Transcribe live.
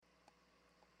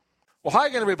Well, hi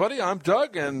again, everybody. I'm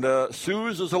Doug, and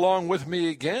Suze is along with me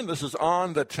again. This is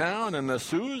On the Town, and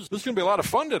Suze, this is going to be a lot of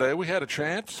fun today. We had a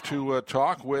chance to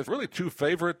talk with really two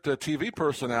favorite TV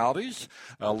personalities,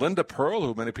 Linda Purl,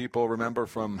 who many people remember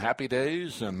from Happy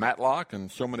Days and Matlock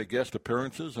and so many guest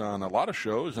appearances on a lot of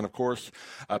shows, and, of course,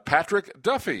 Patrick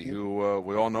Duffy, who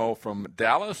we all know from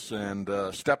Dallas and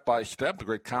Step by Step, the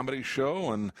great comedy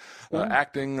show, and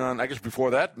acting on, I guess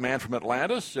before that, Man from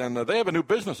Atlantis, and they have a new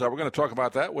business. We're going to talk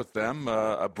about that with them.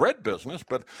 A bread business,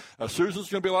 but Susan's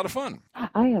going to be a lot of fun.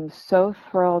 I am so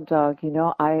thrilled, Doug. You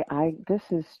know, I this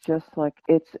is just like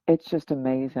it's just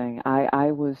amazing.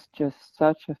 I was just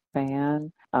such a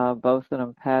fan of both of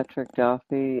them, Patrick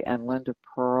Duffy and Linda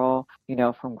Purl, you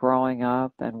know, from growing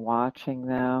up and watching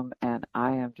them, and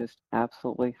I am just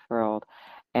absolutely thrilled.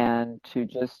 And to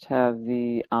just have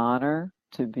the honor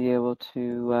to be able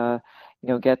to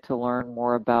get to learn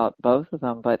more about both of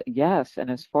them. But yes, and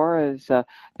as far as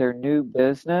their new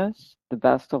business, the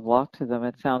best of luck to them.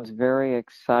 It sounds very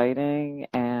exciting,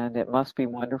 and it must be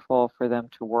wonderful for them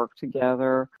to work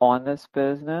together on this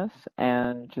business,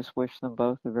 and just wish them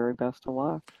both the very best of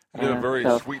luck. You had a very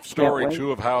sweet story,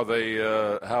 too, of how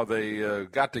they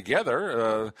got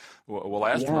together. We'll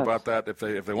ask them about that if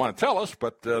they want to tell us,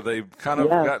 but they've kind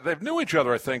of they've knew each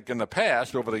other, I think, in the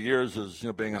past over the years as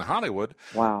being in Hollywood.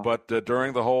 Wow. But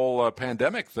during the whole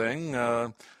pandemic thing,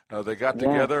 they got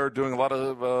together doing a lot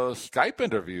of Skype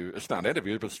interviews. It's not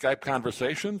interviews, but Skype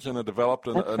conversations, and it developed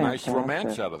a nice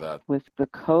romance out of that. With the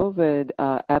COVID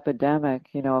epidemic,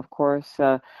 of course,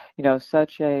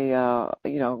 such a,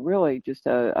 really just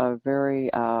a very,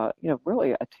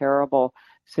 really a terrible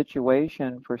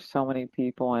situation for so many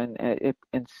people, and it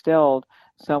instilled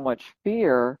so much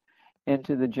fear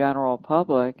into the general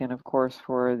public, and of course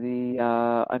for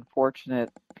the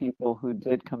unfortunate people who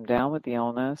did come down with the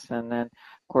illness, and then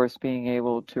of course being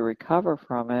able to recover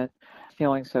from it,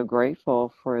 feeling so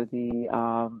grateful for the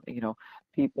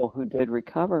people who did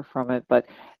recover from it. But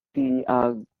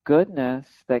the goodness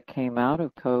that came out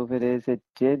of COVID is it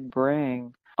did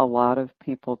bring a lot of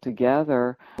people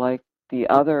together, like the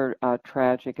other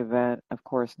tragic event, of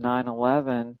course,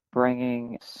 9/11,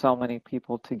 bringing so many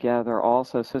people together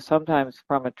also. So sometimes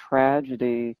from a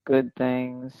tragedy, good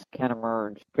things can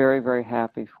emerge. Very, very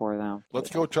happy for them. Let's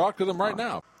go talk to them right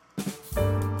now.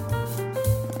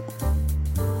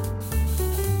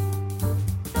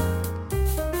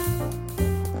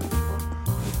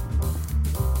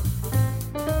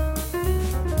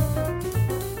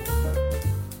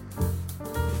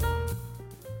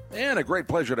 And a great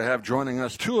pleasure to have joining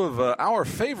us two of our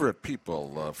favorite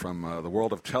people from the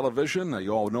world of television.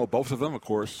 You all know both of them, of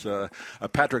course,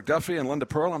 Patrick Duffy and Linda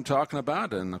Purl I'm talking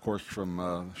about, and, of course,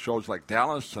 from shows like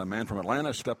Dallas, Man from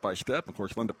Atlanta, Step by Step, of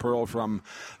course, Linda Purl from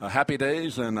Happy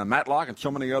Days and Matlock and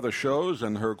so many other shows,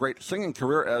 and her great singing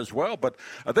career as well. But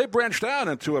they branched out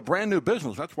into a brand new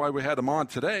business. That's why we had them on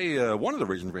today. One of the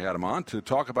reasons we had them on, to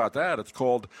talk about that. It's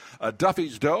called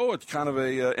Duffy's Dough. It's kind of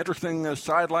a interesting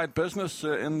sidelight business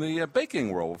in the baking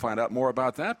world. We'll find out more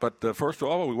about that. But first of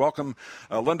all, we welcome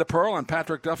Linda Purl and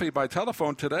Patrick Duffy by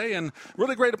telephone today, and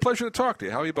really great, a pleasure to talk to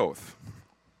you. How are you both?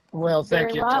 Well,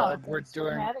 thank you, Todd. We're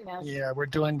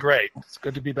doing great. It's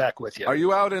good to be back with you. Are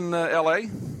you out in L.A.?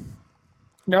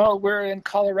 No, we're in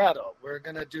Colorado. We're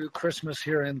going to do Christmas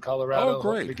here in Colorado. Oh,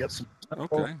 great. Hopefully get some.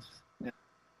 Okay.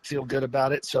 Feel good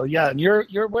about it. So, yeah, and you're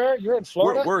where? You're in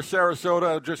Florida? We're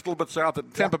Sarasota, just a little bit south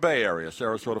of Tampa Bay area,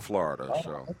 Sarasota, Florida. Oh, so.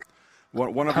 Okay.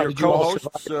 One of your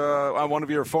co-hosts, one of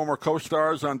your former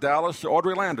co-stars on Dallas,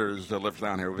 Audrey Landers, lives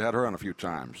down here. We've had her on a few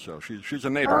times, so she's a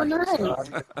neighbor. Oh,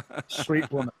 nice.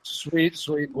 Sweet woman,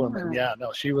 sweet woman. Yeah,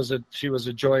 no, she was a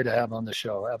joy to have on the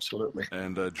show, absolutely.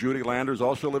 And Judy Landers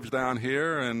also lives down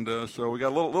here, and so we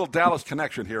got a little Dallas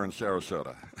connection here in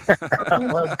Sarasota.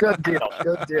 Well, good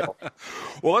deal.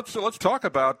 Well, let's talk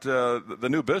about the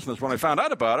new business. When I found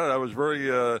out about it, I was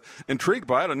very intrigued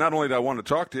by it, and not only did I want to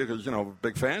talk to you because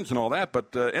big fans and all that.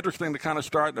 But interesting to kind of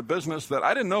start a business that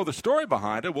I didn't know the story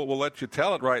behind it. We'll let you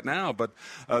tell it right now. But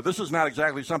this is not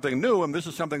exactly something new, and this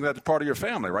is something that's part of your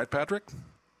family, right, Patrick?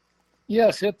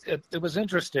 Yes, it was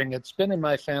interesting. It's been in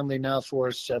my family now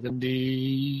for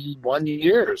 71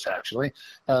 years, actually.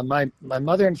 My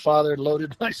mother and father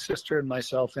loaded my sister and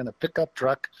myself in a pickup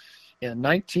truck in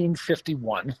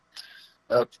 1951.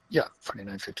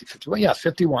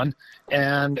 51,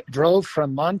 and drove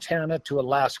from Montana to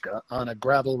Alaska on a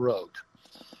gravel road.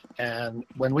 And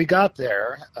when we got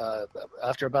there,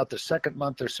 after about the second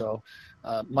month or so,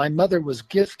 my mother was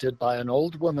gifted by an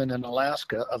old woman in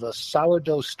Alaska of a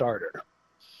sourdough starter.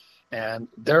 And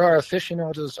there are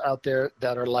aficionados out there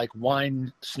that are like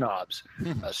wine snobs.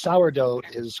 Sourdough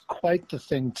is quite the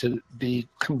thing to be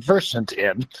conversant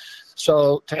in.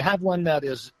 So to have one that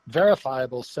is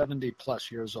verifiable 70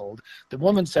 plus years old, the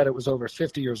woman said it was over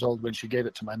 50 years old when she gave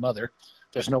it to my mother.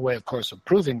 There's no way, of course, of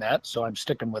proving that, so I'm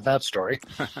sticking with that story.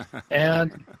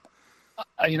 And,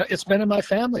 it's been in my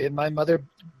family, and my mother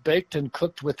baked and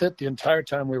cooked with it the entire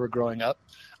time we were growing up.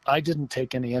 I didn't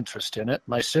take any interest in it.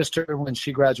 My sister, when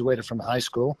she graduated from high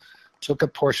school, took a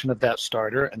portion of that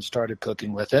starter and started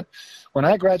cooking with it. When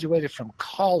I graduated from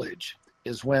college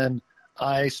is when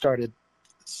I started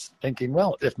thinking,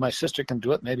 well, if my sister can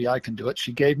do it, maybe I can do it.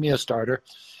 She gave me a starter,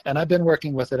 and I've been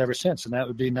working with it ever since, and that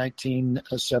would be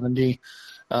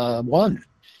 1971.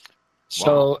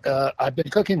 So I've been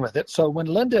cooking with it. So when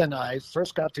Linda and I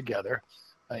first got together,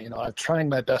 I'm trying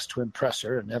my best to impress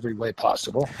her in every way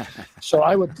possible. So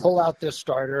I would pull out this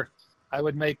starter.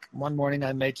 One morning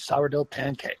I made sourdough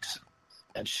pancakes,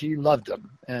 and she loved them.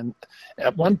 And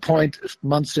at one point,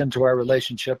 months into our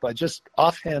relationship, I just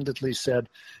offhandedly said,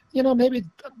 maybe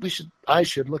I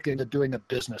should look into doing a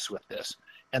business with this.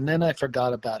 And then I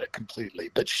forgot about it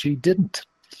completely, but she didn't.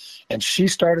 And she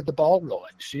started the ball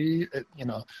rolling. She,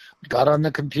 got on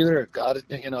the computer,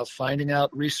 finding out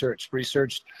researched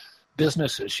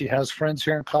businesses. She has friends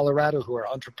here in Colorado who are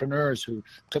entrepreneurs who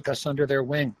took us under their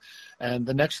wing. And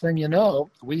the next thing you know,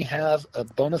 we have a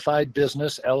bona fide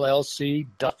business, LLC,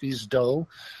 Duffy's Dough,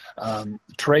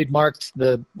 trademarked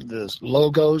the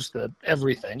logos, the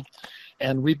everything.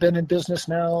 And we've been in business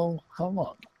now, how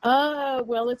long?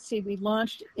 Well, let's see. We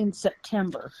launched in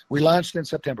September. We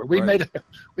made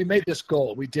this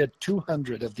goal. We did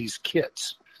 200 of these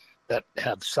kits that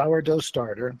have sourdough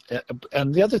starter.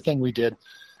 And the other thing we did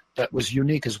that was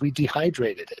unique is we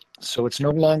dehydrated it. So it's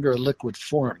no longer a liquid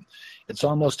form. It's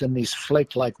almost in these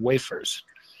flake-like wafers.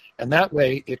 And that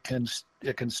way it can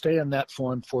stay in that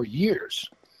form for years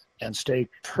and stay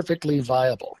perfectly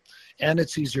viable. And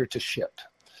it's easier to ship.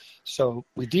 So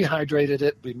we dehydrated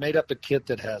it. We made up a kit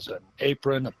that has an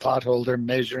apron, a pot holder,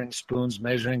 measuring spoons,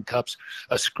 measuring cups,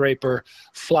 a scraper,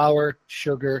 flour,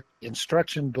 sugar,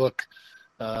 instruction book,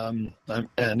 and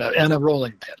a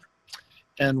rolling pin.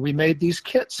 And we made these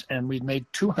kits, and we made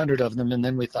 200 of them. And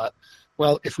then we thought,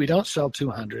 well, if we don't sell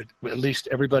 200, at least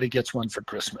everybody gets one for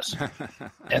Christmas.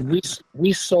 And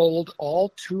we sold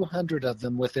all 200 of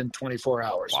them within 24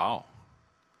 hours. Wow.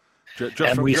 Just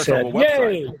from a website.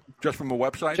 Yay! Just from a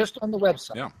website? Just on the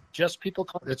website. Yeah. Just people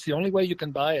call. It's the only way you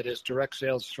can buy it is direct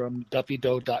sales from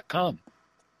duffydough.com.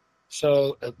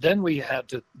 So then we had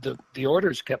to, the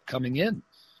orders kept coming in,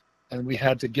 and we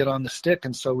had to get on the stick.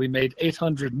 And so we made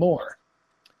 800 more.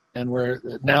 And we're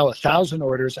now 1,000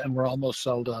 orders, and we're almost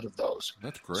sold out of those.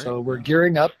 That's great. So we're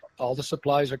gearing up. All the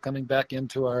supplies are coming back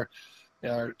into our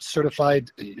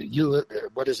certified,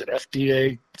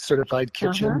 FDA certified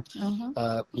kitchen.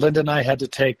 Linda and I had to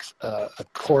take a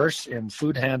course in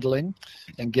food handling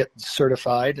and get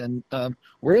certified, and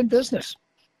we're in business.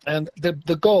 And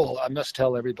the goal, I must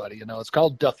tell everybody, it's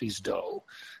called Duffy's Dough,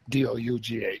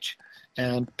 D-O-U-G-H.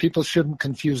 And people shouldn't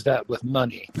confuse that with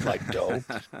money, like dough.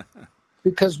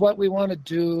 Because what we want to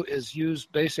do is use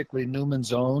basically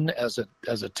Newman's Own as a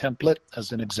template,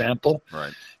 as an example.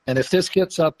 Right. And if this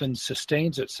gets up and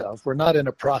sustains itself, we're not in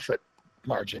a profit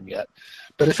margin yet.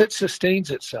 But if it sustains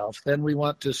itself, then we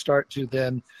want to start to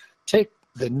then take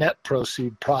the net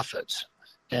proceed profits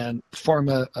and form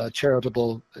a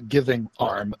charitable giving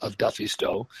arm of Duffy's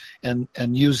Dough and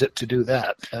use it to do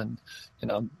that. And,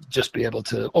 just be able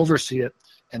to oversee it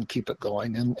and keep it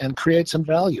going and create some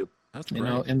value. That's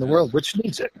great. In the world, which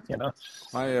needs it,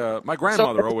 My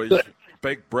grandmother always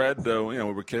baked bread, we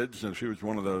were kids, and she was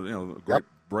one of the, great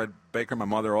bread baker. My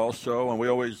mother also, and we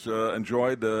always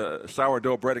enjoyed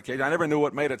sourdough bread occasionally. I never knew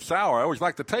what made it sour. I always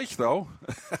liked the taste, though.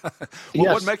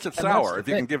 What makes it sour, if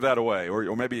you can give that away,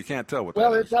 or maybe you can't tell what that is?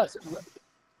 Well, it does.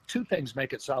 Two things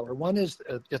make it sour. One is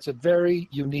it's a very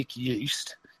unique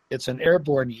yeast. It's an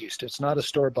airborne yeast. It's not a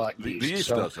store-bought yeast. The yeast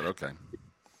does it, okay.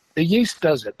 The yeast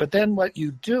does it, but then what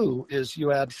you do is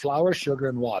you add flour, sugar,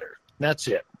 and water. That's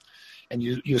it. And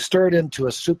you stir it into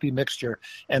a soupy mixture,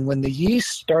 and when the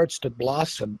yeast starts to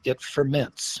blossom, it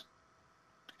ferments.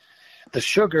 The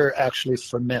sugar actually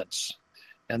ferments,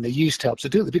 and the yeast helps to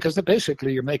do it, because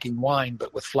basically you're making wine,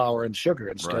 but with flour and sugar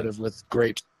instead of with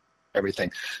grapes,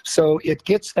 everything. So it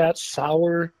gets that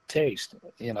sour taste,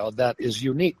 that is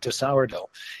unique to sourdough.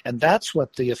 And that's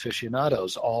what the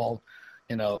aficionados all,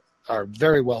 are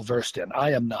very well versed in.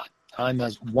 I am not. I'm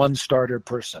a one starter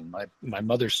person. My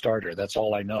mother's starter. That's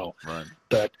all I know. Right.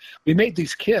 But we made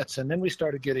these kits, and then we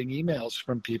started getting emails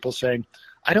from people saying,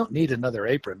 I don't need another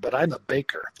apron, but I'm a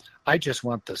baker. I just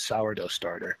want the sourdough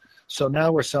starter. So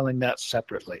now we're selling that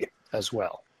separately as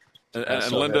well. And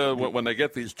So Linda, when they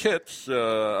get these kits,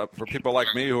 for people like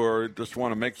me who are just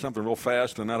want to make something real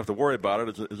fast and not have to worry about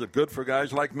it, is it good for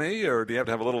guys like me, or do you have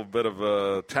to have a little bit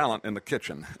of talent in the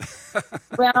kitchen?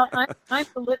 Well, I'm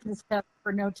the litmus test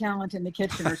for no talent in the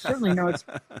kitchen, or certainly no.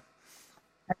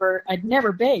 I'd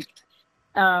never baked.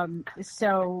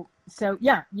 So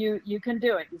yeah, you can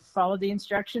do it. You follow the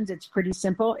instructions. It's pretty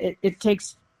simple. It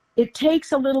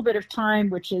takes a little bit of time,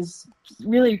 which is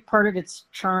really part of its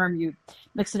charm. You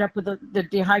mix it up with the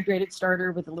dehydrated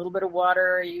starter with a little bit of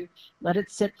water. You let it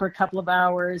sit for a couple of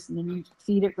hours, and then you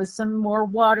feed it with some more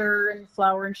water and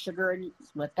flour and sugar, and you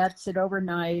let that sit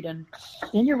overnight, and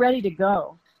then you're ready to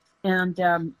go.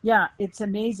 And yeah, it's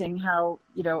amazing how,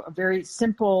 a very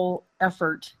simple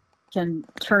effort can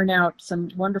turn out some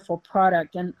wonderful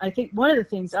product. And I think one of the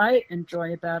things I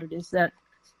enjoy about it is that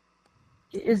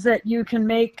you can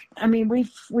make,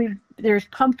 there's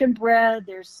pumpkin bread,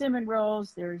 there's cinnamon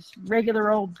rolls, there's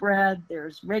regular old bread,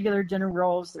 there's regular dinner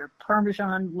rolls, there are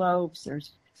Parmesan loaves,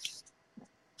 there's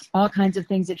all kinds of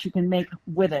things that you can make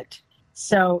with it.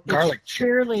 So garlic it's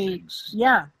fairly,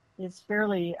 it's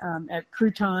fairly at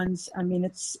croutons.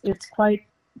 It's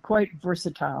quite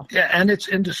versatile. Yeah, and it's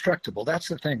indestructible. That's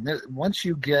the thing. Once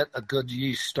you get a good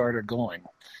yeast starter going,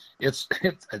 it's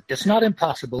not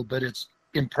impossible, but it's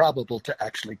improbable to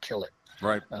actually kill it.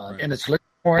 Right. In its liquid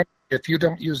form, if you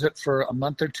don't use it for a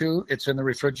month or two, it's in the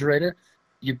refrigerator.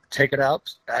 You take it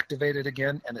out, activate it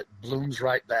again, and it blooms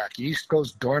right back. Yeast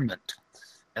goes dormant,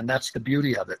 and that's the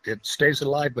beauty of it. It stays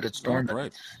alive, but it's dormant.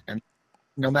 Right. And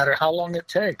no matter how long it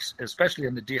takes, especially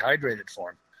in the dehydrated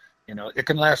form, it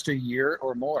can last a year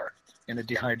or more in a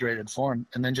dehydrated form,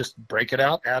 and then just break it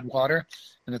out, add water,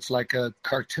 and it's like a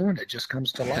cartoon. It just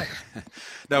comes to life.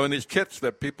 Now, in these kits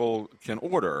that people can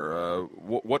order,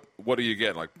 what do you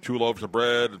get? Like 2 loaves of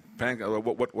bread,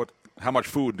 how much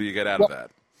food do you get out of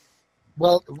that?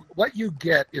 Well, what you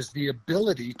get is the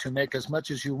ability to make as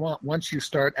much as you want once you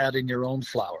start adding your own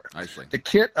flour. I see. The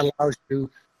kit allows you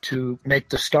to make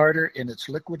the starter in its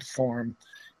liquid form,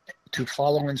 to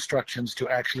follow instructions to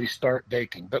actually start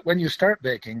baking. But when you start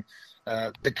baking,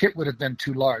 the kit would have been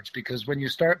too large, because when you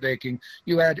start baking,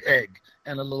 you add egg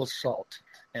and a little salt.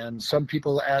 And some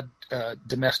people add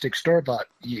domestic store-bought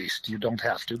yeast. You don't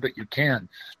have to, but you can.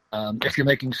 If you're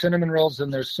making cinnamon rolls,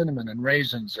 then there's cinnamon and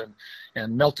raisins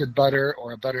and melted butter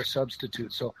or a butter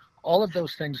substitute. So all of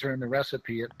those things are in the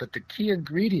recipe, but the key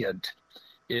ingredient,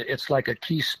 it's like a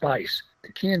key spice.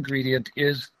 The key ingredient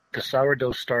is the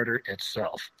sourdough starter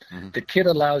itself. Mm-hmm. The kit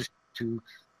allows you to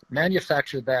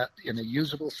manufacture that in a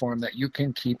usable form that you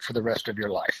can keep for the rest of your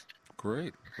life.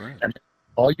 Great. And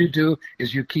all you do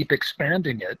is you keep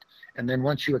expanding it, and then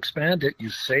once you expand it, you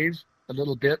save a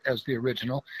little bit as the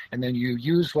original, and then you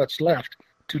use what's left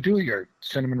to do your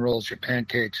cinnamon rolls, your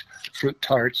pancakes, fruit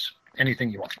tarts,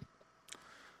 anything you want.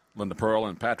 Linda Purl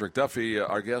and Patrick Duffy,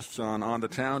 our guests on the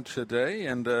Town today.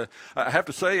 And I have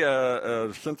to say,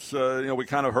 since we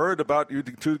kind of heard about you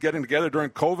two getting together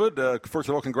during COVID, first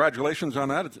of all, congratulations on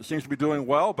that. It seems to be doing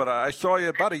well. But I saw you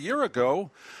about a year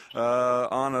ago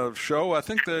on a show. I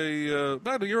think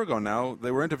about a year ago now,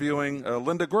 they were interviewing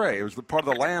Linda Gray. It was part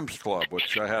of the Lambs Club,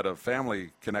 which I had a family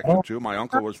connection to. My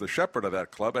uncle was the shepherd of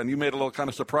that club, and you made a little kind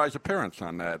of surprise appearance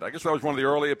on that. I guess that was one of the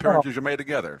early appearances you made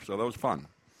together, so that was fun.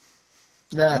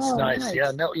 That's nice.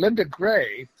 Yeah, no, Linda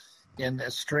Gray, in a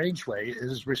strange way,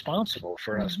 is responsible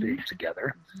for us being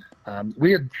together.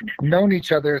 We had known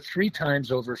each other 3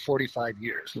 times over 45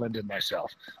 years, Linda and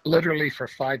myself, literally for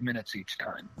 5 minutes each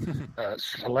time.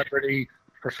 Celebrity,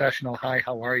 professional, hi,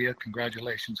 how are you?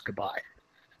 Congratulations, goodbye.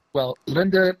 Well,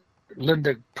 Linda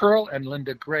Purl and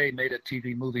Linda Gray made a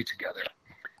TV movie together.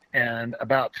 And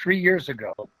about 3 years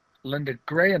ago, Linda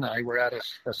Gray and I were at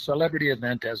a celebrity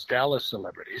event as Dallas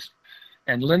celebrities.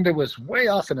 And Linda was way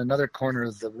off in another corner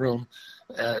of the room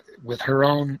with her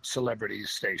own celebrity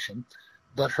station.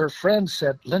 But her friend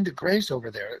said, Linda Gray's over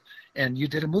there, and you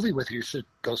did a movie with her. You should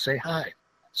go say hi.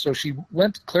 So she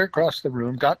went clear across the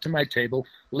room, got to my table.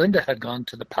 Linda had gone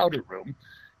to the powder room.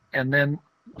 And then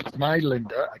my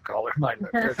Linda, I call her my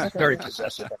Linda, it's very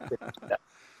possessive.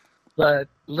 But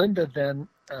Linda then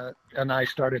and I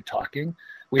started talking.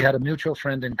 We had a mutual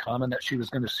friend in common that she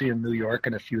was going to see in New York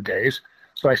in a few days.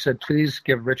 So I said, please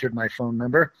give Richard my phone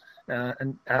number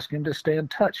and ask him to stay in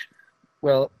touch.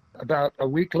 Well, about a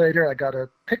week later, I got a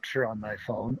picture on my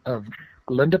phone of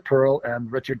Linda Purl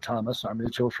and Richard Thomas, our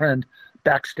mutual friend,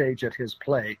 backstage at his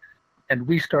play. And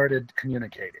we started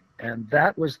communicating. And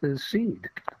that was the seed,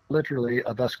 literally,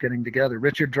 of us getting together.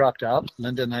 Richard dropped out.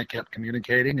 Linda and I kept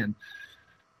communicating. And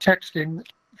texting,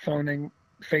 phoning,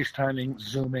 FaceTiming,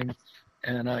 Zooming,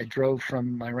 and I drove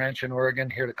from my ranch in Oregon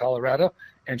here to Colorado,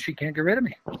 and she can't get rid of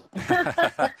me.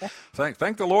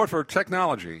 Thank the Lord for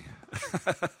technology.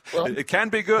 Well, it can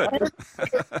be good.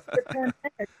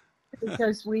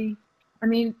 Because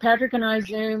Patrick and I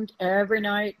Zoomed every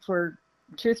night for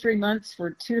 2-3 months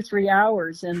for 2-3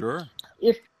 hours, and Sure.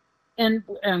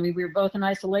 we were both in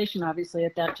isolation, obviously,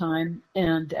 at that time,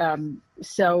 and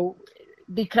so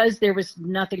because there was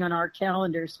nothing on our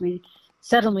calendars, we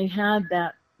suddenly had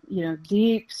that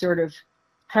deep sort of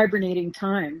hibernating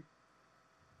time,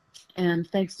 and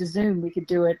thanks to Zoom, we could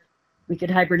do it. We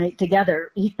could hibernate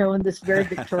together, in this very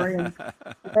Victorian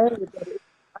way.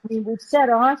 We've set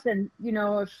off, and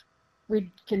if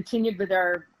we'd continued with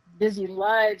our busy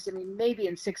lives, maybe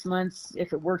in 6 months,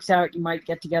 if it works out, you might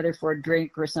get together for a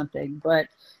drink or something, but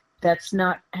that's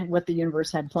not what the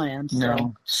universe had planned.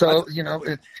 No. So,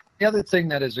 the other thing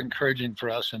that is encouraging for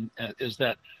us is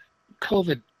that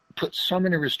COVID put so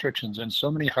many restrictions and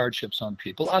so many hardships on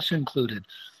people, us included,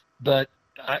 but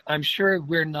I'm sure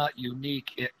we're not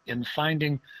unique in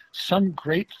finding some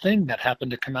great thing that happened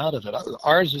to come out of it.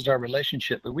 Ours is our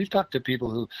relationship, but we've talked to people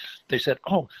who they said,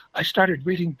 I started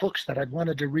reading books that I'd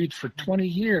wanted to read for 20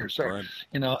 years. Or, right.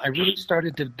 I really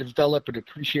started to develop an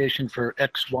appreciation for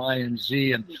X, Y, and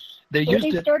Z. And they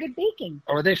started baking.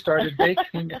 Or they started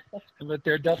baking with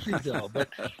their Duffy dough. But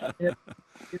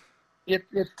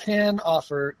it can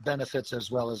offer benefits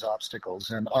as well as obstacles,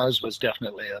 and ours was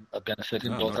definitely a benefit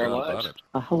in both our lives.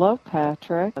 Hello,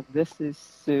 Patrick. This is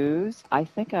Suze. I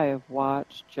think I have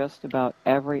watched just about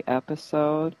every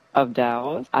episode of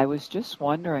Dallas. I was just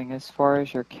wondering, as far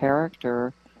as your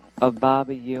character of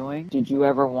Bobby Ewing, did you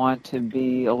ever want to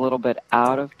be a little bit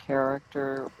out of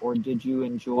character, or did you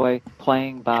enjoy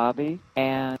playing Bobby?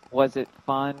 And was it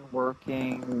fun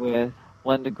working with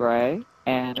Linda Gray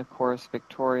and, of course,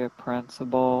 Victoria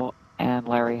Principal and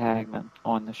Larry Hagman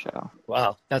on the show?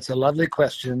 Wow, that's a lovely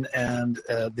question, and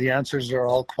the answers are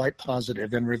all quite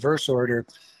positive. In reverse order,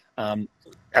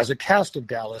 as a cast of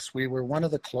Dallas, we were one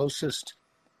of the closest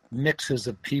mixes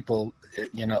of people,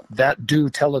 that do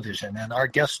television, and our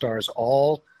guest stars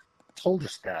all told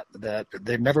us that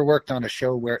they've never worked on a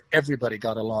show where everybody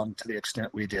got along to the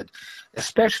extent we did,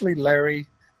 especially Larry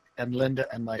and Linda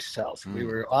and myself. We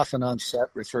were often on set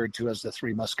referred to as the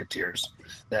Three Musketeers,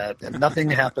 that nothing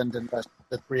happened unless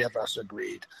the three of us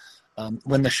agreed.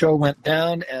 When the show went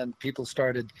down and people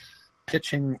started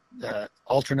pitching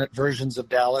alternate versions of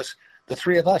Dallas, the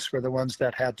three of us were the ones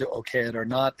that had to okay it or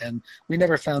not, and we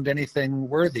never found anything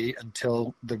worthy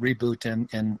until the reboot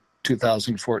in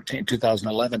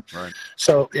 2011. Right.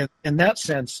 So in that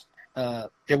sense,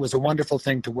 it was a wonderful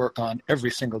thing to work on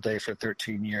every single day for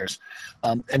 13 years.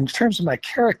 In terms of my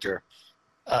character,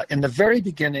 in the very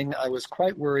beginning, I was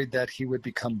quite worried that he would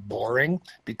become boring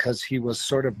because he was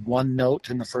sort of one note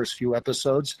in the first few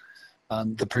episodes.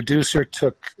 The producer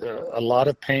took a lot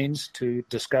of pains to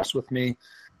discuss with me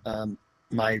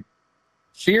my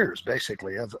fears,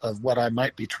 basically, of what I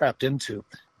might be trapped into.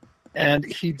 And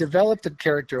he developed the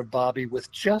character of Bobby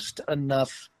with just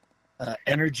enough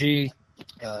energy,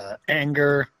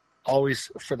 anger,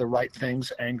 always for the right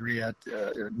things, angry at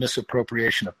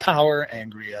misappropriation of power,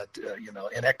 angry at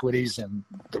inequities in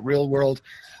the real world,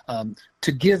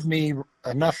 to give me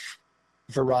enough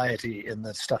variety in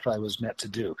the stuff I was meant to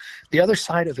do. The other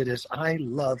side of it is I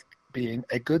love being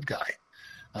a good guy.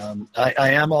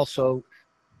 I am also,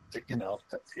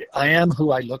 I am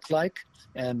who I look like,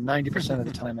 and 90% of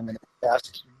the time I'm going to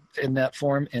cast in that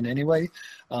form in any way.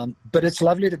 But it's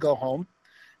lovely to go home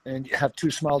and you have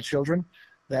two small children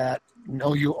that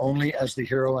know you only as the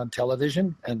hero on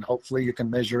television, and hopefully you can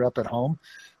measure up at home.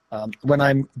 When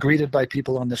I'm greeted by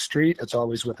people on the street, it's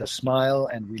always with a smile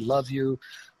and we love you.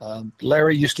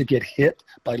 Larry used to get hit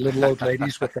by little old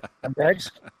ladies with their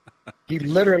handbags. He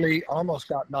literally almost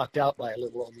got knocked out by a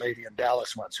little old lady in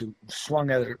Dallas once who swung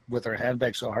at her with her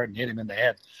handbag so hard and hit him in the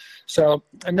head. So,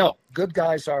 no, good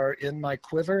guys are in my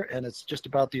quiver, and it's just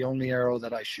about the only arrow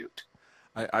that I shoot.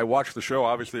 I watched the show,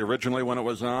 obviously, originally when it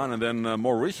was on, and then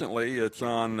more recently it's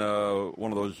on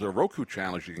one of those Roku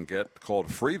channels you can get called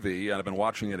Freevee, and I've been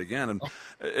watching it again. And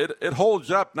it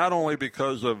holds up not only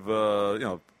because of,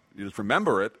 you just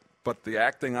remember it, but the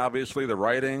acting, obviously, the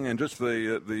writing, and just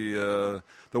the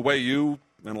way you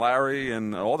and Larry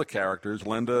and all the characters,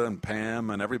 Linda and Pam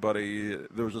and everybody,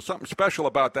 there was something special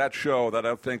about that show that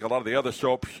I think a lot of the other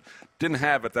soaps didn't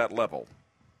have at that level.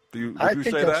 Would you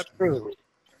say that? True.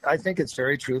 I think it's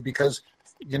very true because,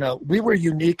 we were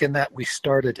unique in that we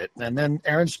started it. And then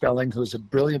Aaron Spelling, who's a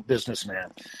brilliant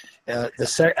businessman,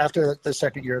 after the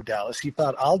second year of Dallas, he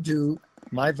thought, I'll do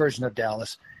my version of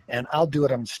Dallas and I'll do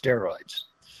it on steroids.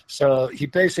 So he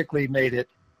basically made it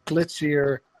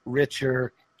glitzier,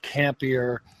 richer,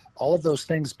 campier, all of those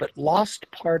things, but lost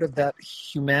part of that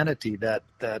humanity that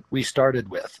we started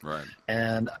with. Right.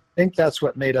 And I think that's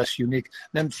what made us unique.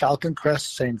 Then Falcon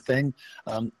Crest, same thing.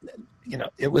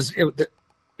 It was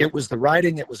the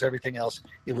writing, it was everything else.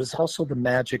 It was also the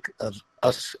magic of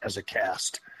us as a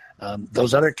cast.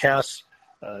 Those other casts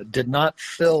did not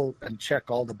fill and check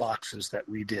all the boxes that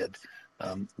we did.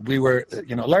 We were,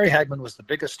 Larry Hagman was the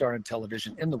biggest star in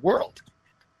television in the world.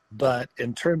 But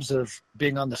in terms of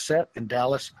being on the set in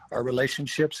Dallas, our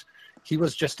relationships, he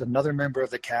was just another member of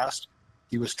the cast.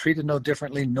 He was treated no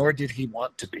differently, nor did he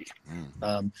want to be.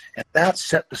 And that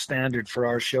set the standard for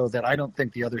our show that I don't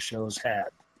think the other shows had.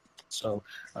 So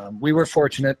we were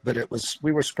fortunate, but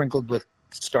we were sprinkled with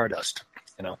stardust,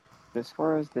 As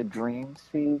far as the dream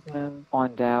season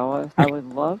on Dallas, I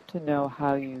would love to know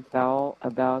how you felt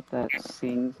about that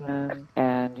season,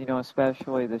 and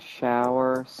especially the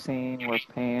shower scene where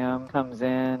Pam comes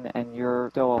in and you're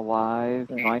still alive.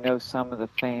 I know some of the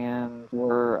fans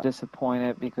were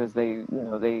disappointed because the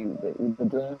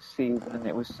dream season,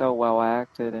 it was so well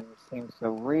acted and seemed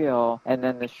so real, and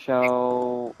then the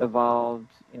show evolved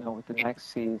with the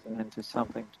next season into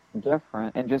something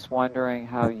different, and just wondering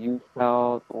how you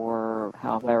felt or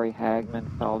how Larry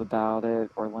Hagman felt about it,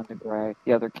 or Linda Gray,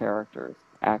 the other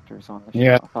actors on the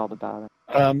show felt about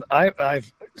it.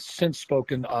 I've since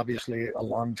spoken, obviously, a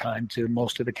long time to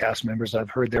most of the cast members. I've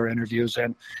heard their interviews,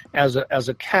 and as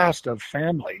a cast of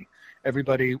family,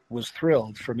 everybody was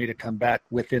thrilled for me to come back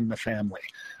within the family.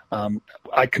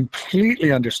 I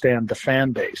completely understand the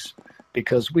fan base,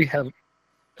 because we have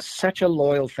such a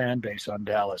loyal fan base on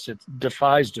Dallas. It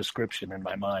defies description in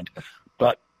my mind.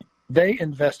 But they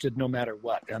invested no matter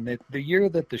what. And the year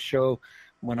that the show,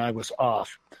 when I was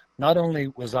off, not only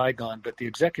was I gone, but the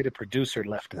executive producer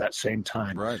left at that same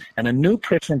time. Right. And a new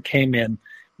person came in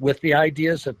with the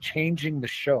ideas of changing the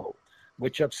show,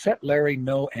 which upset Larry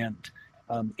no end.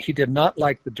 He did not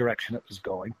like the direction it was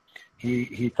going.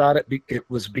 He thought it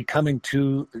was becoming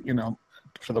too,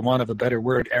 for the want of a better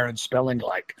word, Aaron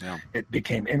Spelling-like. Yeah. It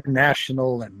became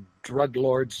international and drug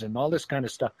lords and all this kind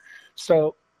of stuff.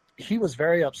 So he was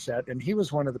very upset, and he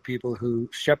was one of the people who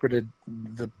shepherded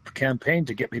the campaign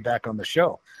to get me back on the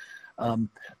show.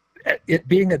 It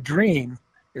being a dream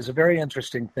is a very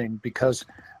interesting thing, because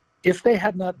if they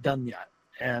had not done that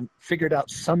and figured out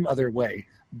some other way,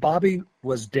 Bobby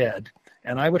was dead,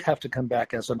 and I would have to come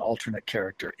back as an alternate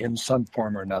character in some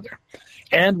form or another.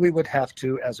 And we would have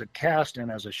to, as a cast and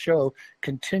as a show,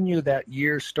 continue that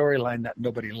year's storyline that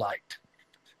nobody liked.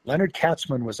 Leonard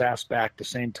Katzman was asked back the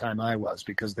same time I was,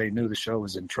 because they knew the show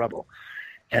was in trouble.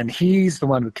 And he's the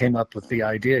one who came up with the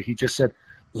idea. He just said,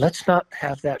 let's not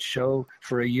have that show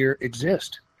for a year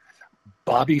exist.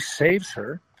 Bobby saves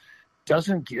her,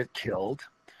 doesn't get killed,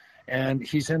 and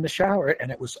he's in the shower,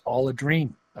 and it was all a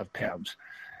dream of Pam's.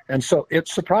 And so it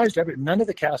surprised none of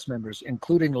the cast members,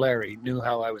 including Larry, knew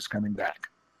how I was coming back.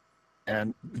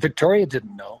 And Victoria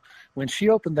didn't know. When she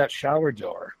opened that shower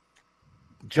door,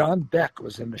 John Beck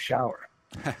was in the shower.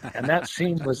 And that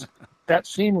scene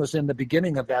was in the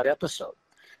beginning of that episode.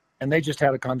 And they just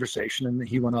had a conversation, and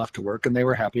he went off to work, and they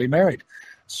were happily married.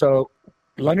 So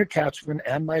Leonard Katzman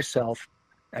and myself,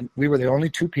 and we were the only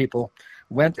two people,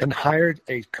 went and hired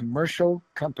a commercial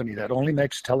company that only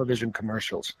makes television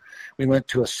commercials. We went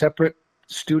to a separate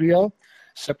studio,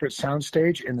 separate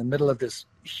soundstage. In the middle of this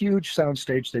huge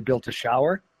soundstage, they built a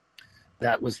shower.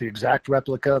 That was the exact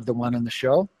replica of the one in the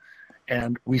show.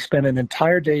 And we spent an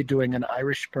entire day doing an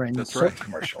Irish Spring soap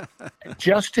commercial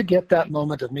just to get that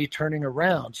moment of me turning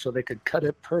around, so they could cut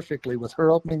it perfectly with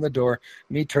her opening the door,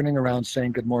 me turning around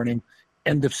saying good morning,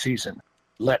 end of season.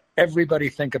 Let everybody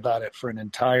think about it for an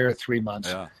entire 3 months.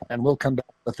 Yeah. And we'll come back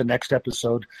with the next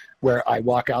episode where I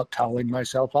walk out toweling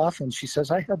myself off, and she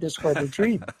says, I had this horrible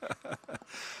dream.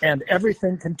 And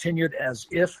everything continued as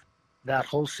if that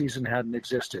whole season hadn't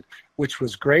existed, which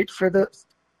was great for the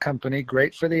company,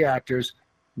 great for the actors,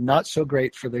 not so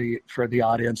great for the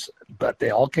audience, but they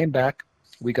all came back.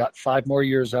 We got 5 more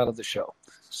years out of the show.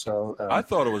 So I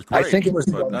thought it was great. I think it was.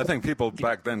 But I think people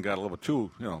back then got a little bit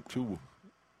too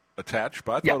attached.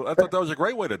 But I thought that was a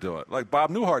great way to do it. Like Bob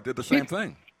Newhart did the same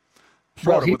thing.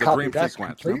 With the dream sequence.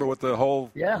 Completely. Remember with the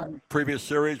whole previous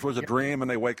series was a dream, and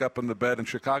they wake up in the bed in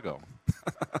Chicago.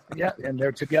 Yeah, and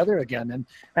they're together again.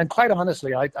 And quite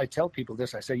honestly, I tell people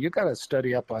this. I say, you got to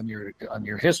study up on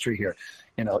your history here.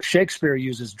 Shakespeare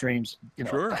uses dreams,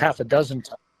 half a dozen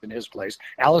times in his plays.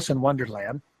 Alice in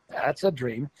Wonderland, that's a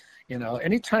dream.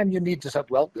 Anytime you need to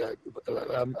solve,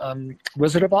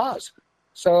 Wizard of Oz.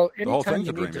 So anytime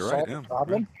you need to solve a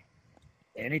problem,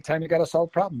 anytime you got a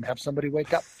solved problem, have somebody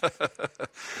wake up.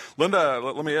 Linda,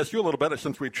 let me ask you a little bit.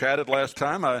 Since we chatted last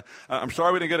time, I'm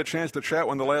sorry we didn't get a chance to chat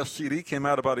when the last CD came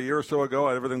out about a year or so ago.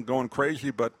 Everything going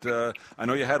crazy, but I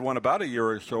know you had one about a year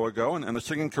or so ago, and the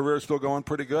singing career is still going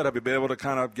pretty good. Have you been able to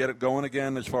kind of get it going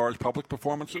again as far as public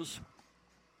performances?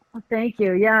 Well, thank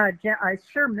you. Yeah, I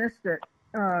sure missed it,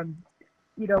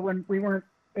 when we weren't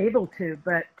able to.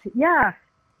 But, yeah.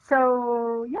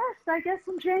 So, yes, I guess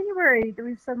in January,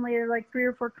 we suddenly had like 3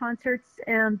 or 4 concerts,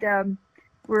 and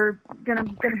we're gonna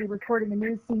be recording a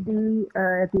new CD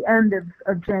at the end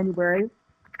of January.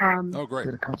 Oh, great!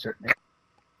 Did a concert.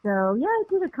 So yeah, I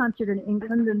did a concert in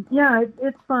England, and yeah,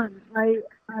 it's fun.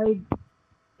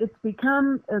 It's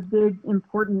become a big,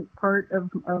 important part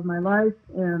of my life,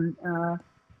 and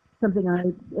something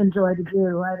I enjoy to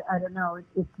do. I don't know.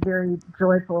 It's very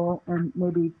joyful, and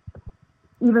maybe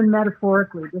even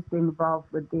metaphorically, just being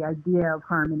involved with the idea of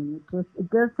harmony.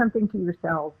 It does something to your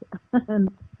cells,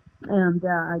 and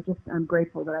I'm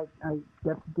grateful that I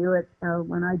get to do it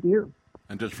when I do.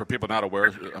 And just for people not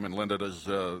aware, I mean, Linda does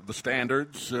the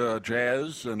standards,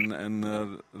 jazz,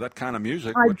 and that kind of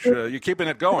music, which you're keeping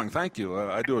it going. Thank you.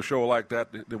 I do a show like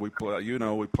that. We play,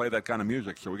 we play that kind of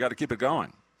music, so we got to keep it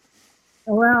going.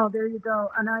 Well, there you go.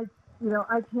 And I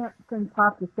can't sing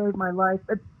pop to save my life,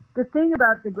 but the thing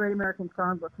about the Great American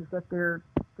Songbook is that they're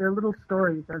little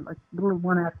stories, or like little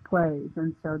one-act plays,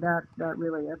 and so that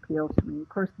really appeals to me. Of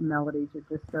course, the melodies are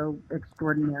just so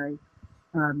extraordinary.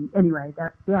 Anyway,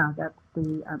 that's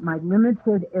the my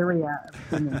limited area of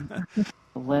singing.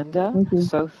 Linda,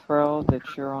 so thrilled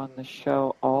that you're on the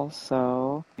show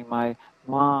also. My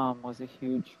mom was a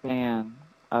huge fan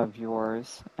of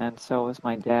yours, and so was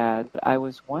my dad. I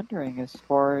was wondering, as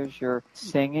far as your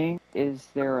singing, is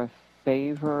there a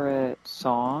favorite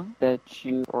song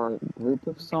or group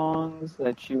of songs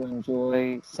that you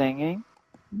enjoy singing?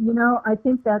 I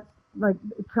think that's like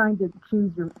trying to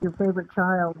choose your favorite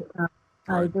child.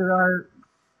 Right. There are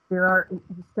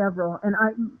several, and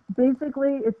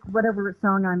it's whatever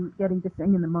song I'm getting to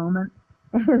sing in the moment,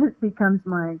 and it becomes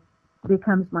my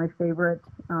favorite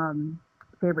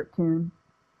tune.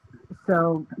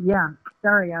 So yeah,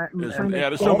 sorry.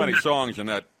 There's so many songs in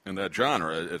that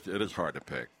genre. It is hard to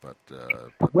pick, but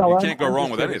well, you can't go wrong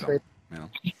with any of them.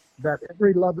 That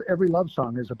every love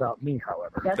song is about me.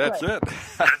 However, that's right.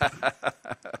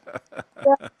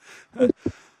 It.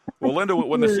 Well, Linda,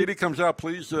 when the CD comes out,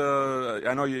 please.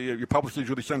 I know your publisher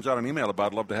usually sends out an email about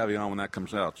it. I'd love to have you on when that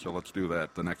comes out. So let's do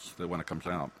that when it comes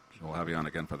out. So we'll have you on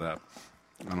again for that.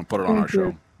 And we'll put it on our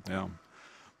show. Yeah.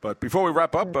 But before we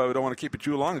wrap up, we don't want to keep it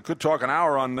too long. We could talk an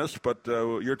hour on this, but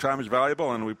your time is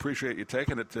valuable, and we appreciate you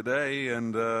taking it today.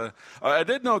 And I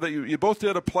did know that you both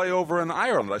did a play over in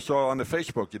Ireland. I saw on the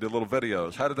Facebook you did little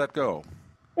videos. How did that go?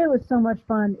 It was so much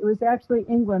fun. It was actually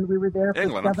England. We were there for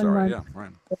 7 months. Yeah,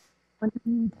 right.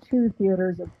 22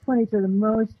 theaters, 22 of the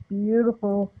most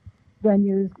beautiful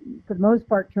venues, for the most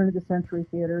part, turn-of-the-century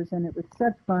theaters, and it was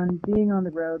such fun being on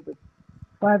the road with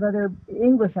 5 other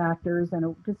English actors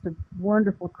and just a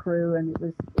wonderful crew, and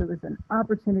it was an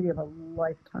opportunity of a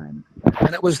lifetime.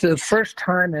 And it was the first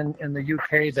time in the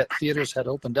UK that theaters had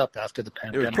opened up after the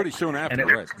pandemic. It was pretty soon after,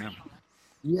 right?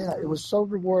 Yeah, it was so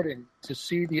rewarding to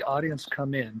see the audience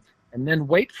come in and then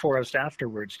wait for us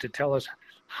afterwards to tell us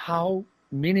how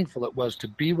meaningful it was to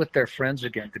be with their friends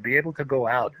again, to be able to go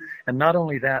out. And not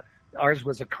only that, ours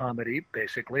was a comedy,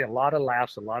 basically, a lot of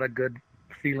laughs, a lot of good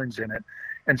feelings in it.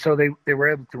 And so they were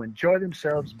able to enjoy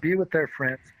themselves, be with their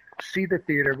friends, see the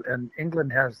theater. And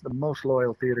England has the most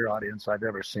loyal theater audience I've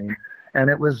ever seen. And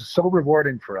it was so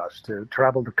rewarding for us to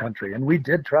travel the country. And we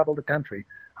did travel the country,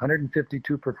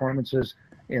 152 performances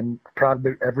in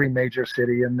probably every major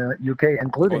city in the UK,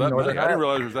 including Northern Ireland. I didn't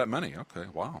realize there was that many. Okay,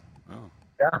 wow. Oh.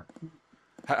 Yeah.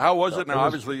 How was it? Now,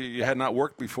 obviously, you had not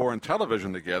worked before in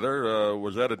television together.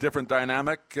 Was that a different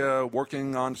dynamic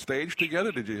working on stage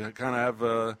together? Did you kind of have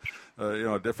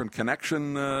a different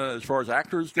connection as far as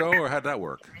actors go, or how'd that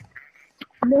work?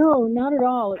 No, not at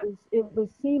all. It was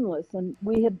seamless, and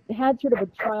we had sort of a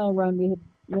trial run. We had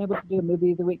been able to do a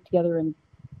movie of the week together in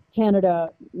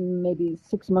Canada, maybe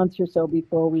 6 months or so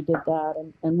before we did that,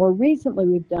 and more recently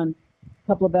we've done a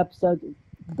couple of episodes of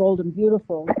Bold and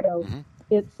Beautiful. So. Mm-hmm.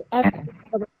 It's actually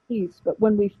a piece, but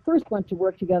when we first went to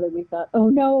work together, we thought, oh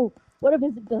no, what if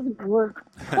it doesn't work?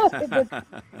 We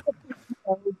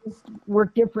just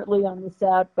work differently on the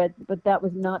set, but that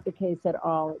was not the case at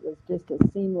all. It was just a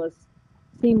seamless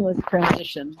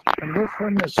transition. And we're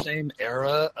from the same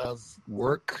era of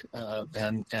work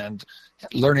and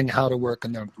learning how to work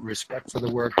and the respect for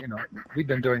the work. We've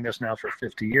been doing this now for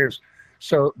 50 years.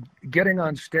 So getting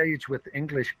on stage with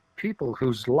English people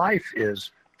whose life is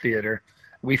theater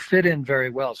we fit in very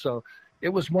well. So it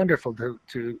was wonderful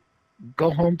to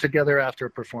go home together after a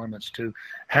performance, to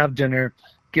have dinner,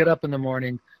 get up in the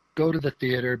morning, go to the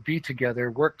theater, be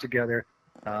together, work together.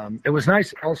 It was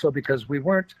nice also because we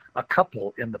weren't a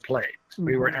couple in the play.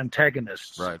 We were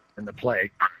antagonists in the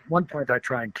play. At one point, I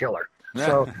try and kill her.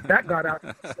 So that got out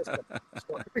of the system.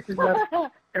 So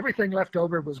everything left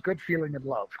over was good feeling and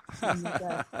love.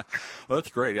 Well, that's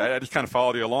great. I just kind of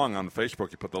followed you along on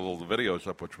Facebook. You put the little videos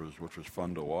up, which was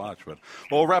fun to watch. But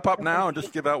we'll wrap up now and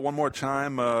just give out one more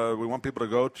time. We want people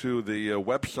to go to the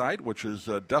website, which is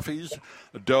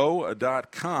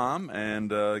duffysdough.com,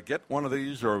 and get one of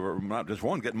these, or not just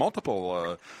one, get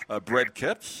multiple bread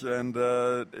kits. And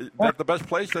that's the best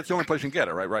place. That's the only place you can get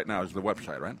it right now is the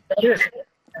website, right? It is.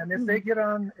 And if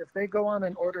they go on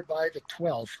and order by the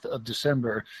 12th of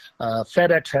December,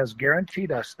 FedEx has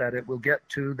guaranteed us that it will get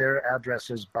to their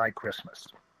addresses by Christmas.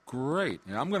 Great.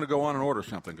 Yeah, I'm going to go on and order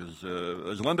something because,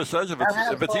 as Linda says, if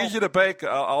it's easy to bake,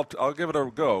 I'll give it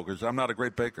a go because I'm not a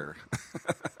great baker.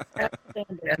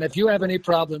 And if you have any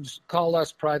problems, call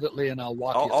us privately and I'll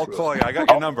walk you through. I'll call you. I got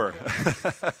your number.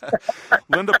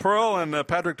 Linda Purl and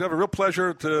Patrick Duffy, real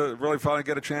pleasure to really finally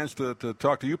get a chance to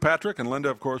talk to you, Patrick. And Linda,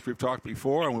 of course, we've talked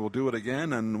before, and we will do it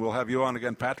again. And we'll have you on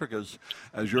again, Patrick, as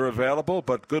you're available.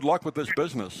 But good luck with this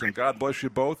business, and God bless you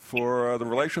both for the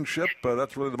relationship.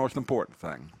 That's really the most important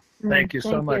thing. Thank you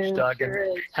so much, Doug.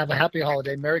 And have a happy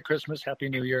holiday. Merry Christmas. Happy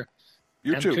New Year.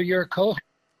 You too. And to your co-host,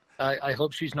 I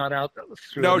hope she's not out.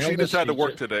 No, she just had to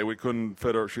work today. We couldn't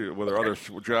fit her with her other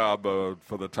job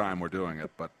for the time we're doing it.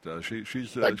 But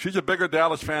she's a bigger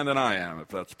Dallas fan than I am, if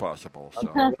that's possible.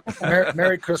 So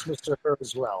Merry Christmas to her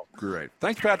as well. Great.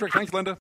 Thanks, Patrick. Thanks, Linda.